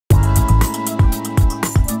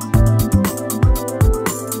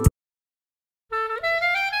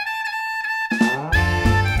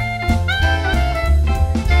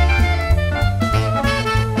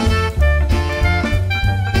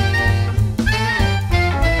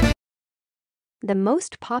The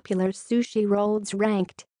most popular sushi rolls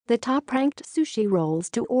ranked. The top-ranked sushi rolls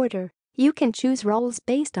to order. You can choose rolls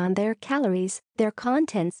based on their calories, their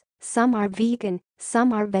contents. Some are vegan,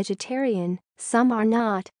 some are vegetarian, some are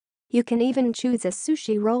not. You can even choose a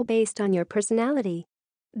sushi roll based on your personality.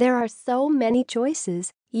 There are so many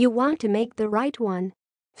choices, you want to make the right one.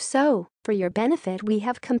 So, for your benefit, we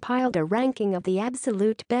have compiled a ranking of the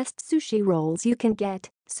absolute best sushi rolls you can get,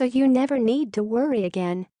 so you never need to worry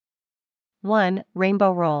again. 1.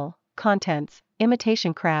 Rainbow roll. Contents: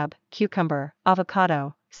 imitation crab, cucumber,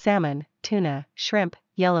 avocado, salmon, tuna, shrimp,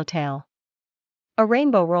 yellowtail. A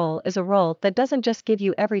rainbow roll is a roll that doesn't just give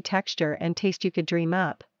you every texture and taste you could dream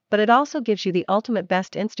up, but it also gives you the ultimate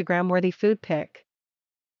best Instagram-worthy food pic.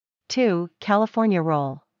 2. California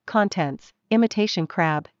roll. Contents: imitation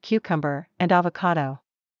crab, cucumber, and avocado.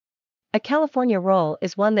 A California roll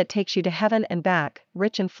is one that takes you to heaven and back,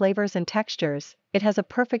 rich in flavors and textures. It has a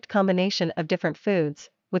perfect combination of different foods,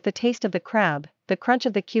 with the taste of the crab, the crunch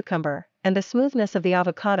of the cucumber, and the smoothness of the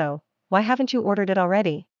avocado. Why haven't you ordered it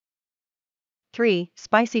already? 3.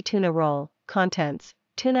 Spicy tuna roll. Contents: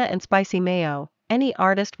 tuna and spicy mayo. Any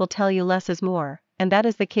artist will tell you less is more, and that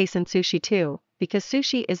is the case in sushi too, because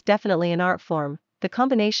sushi is definitely an art form. The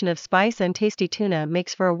combination of spice and tasty tuna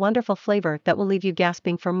makes for a wonderful flavor that will leave you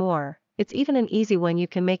gasping for more. It's even an easy one you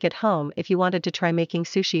can make at home if you wanted to try making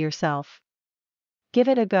sushi yourself. Give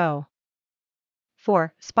it a go.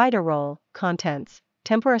 4. Spider roll. Contents: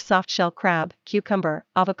 tempura, soft shell crab, cucumber,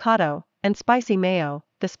 avocado, and spicy mayo.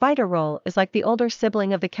 The spider roll is like the older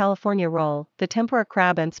sibling of the California roll. The tempura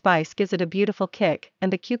crab and spice gives it a beautiful kick,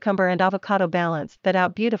 and the cucumber and avocado balance that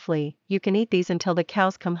out beautifully. You can eat these until the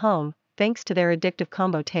cows come home, thanks to their addictive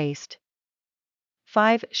combo taste.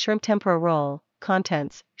 5. Shrimp tempura roll.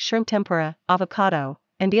 Contents: shrimp tempura, avocado,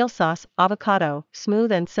 and eel sauce. Avocado,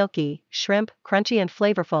 smooth and silky, shrimp, crunchy and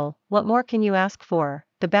flavorful. What more can you ask for?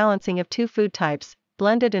 The balancing of two food types,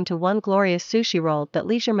 blended into one glorious sushi roll that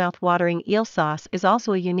leaves your mouth watering. Eel sauce is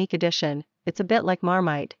also a unique addition. It's a bit like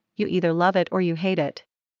Marmite, you either love it or you hate it.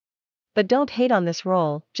 But don't hate on this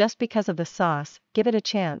roll just because of the sauce, give it a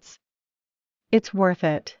chance. It's worth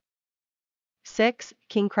it. 6.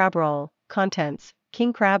 King crab roll. Contents: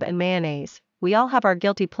 king crab and mayonnaise. We all have our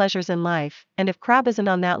guilty pleasures in life, and if crab isn't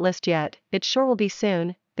on that list yet, it sure will be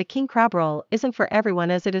soon. The king crab roll isn't for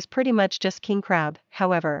everyone as it is pretty much just king crab.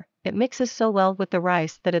 However, it mixes so well with the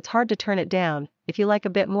rice that it's hard to turn it down. If you like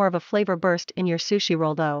a bit more of a flavor burst in your sushi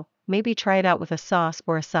roll though, maybe try it out with a sauce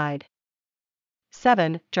or a side.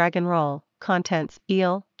 7. Dragon roll. Contents: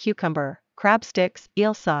 eel, cucumber, crab sticks,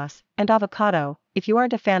 eel sauce, and avocado. If you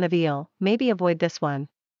aren't a fan of eel, maybe avoid this one.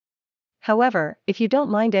 However, if you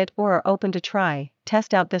don't mind it or are open to try,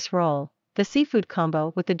 test out this roll. The seafood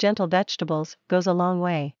combo with the gentle vegetables goes a long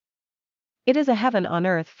way. It is a heaven on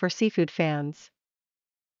earth for seafood fans.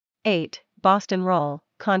 8. Boston roll.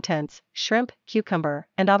 Contents: shrimp, cucumber,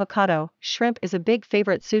 and avocado. Shrimp is a big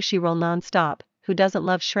favorite sushi roll non-stop. Who doesn't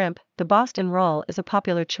love shrimp? The Boston roll is a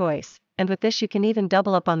popular choice, and with this you can even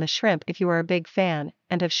double up on the shrimp if you are a big fan,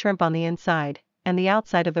 and have shrimp on the inside, and the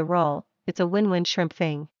outside of the roll. It's a win-win shrimp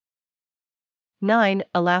thing. 9.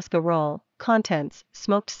 Alaska roll. Contents: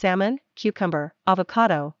 smoked salmon, cucumber,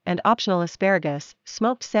 avocado, and optional asparagus.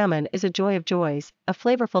 Smoked salmon is a joy of joys, a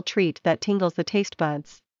flavorful treat that tingles the taste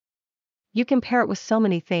buds. You can pair it with so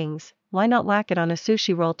many things, why not whack it on a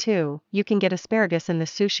sushi roll too? You can get asparagus in the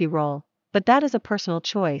sushi roll, but that is a personal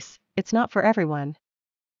choice, it's not for everyone.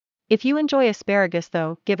 If you enjoy asparagus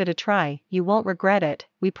though, give it a try, you won't regret it,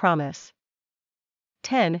 we promise.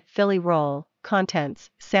 10. Philly roll. Contents: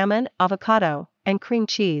 salmon, avocado, and cream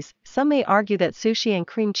cheese. Some may argue that sushi and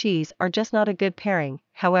cream cheese are just not a good pairing.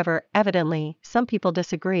 However, evidently, some people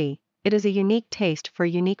disagree. It is a unique taste for a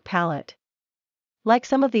unique palate. Like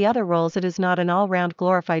some of the other rolls, it is not an all-round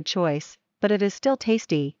glorified choice, but it is still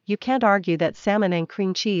tasty. You can't argue that salmon and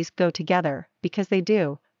cream cheese go together, because they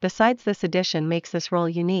do. Besides, this addition makes this roll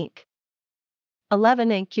unique.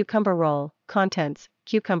 11. A cucumber roll. Contents: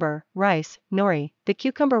 cucumber, rice, nori. The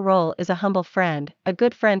cucumber roll is a humble friend, a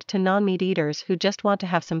good friend to non-meat eaters who just want to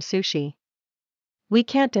have some sushi. We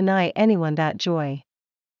can't deny anyone that joy.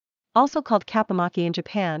 Also called kappamaki in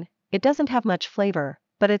Japan, it doesn't have much flavor,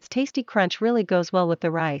 but its tasty crunch really goes well with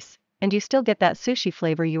the rice, and you still get that sushi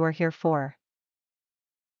flavor you are here for.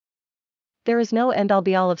 There is no end-all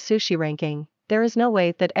be-all of sushi ranking. There is no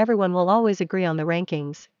way that everyone will always agree on the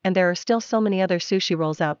rankings, and there are still so many other sushi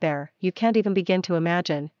rolls out there, you can't even begin to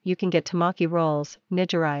imagine. You can get tamaki rolls,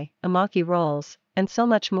 nigiri, amaki rolls, and so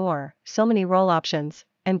much more, so many roll options,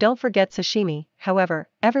 and don't forget sashimi. However,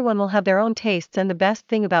 everyone will have their own tastes, and the best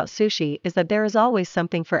thing about sushi is that there is always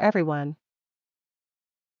something for everyone.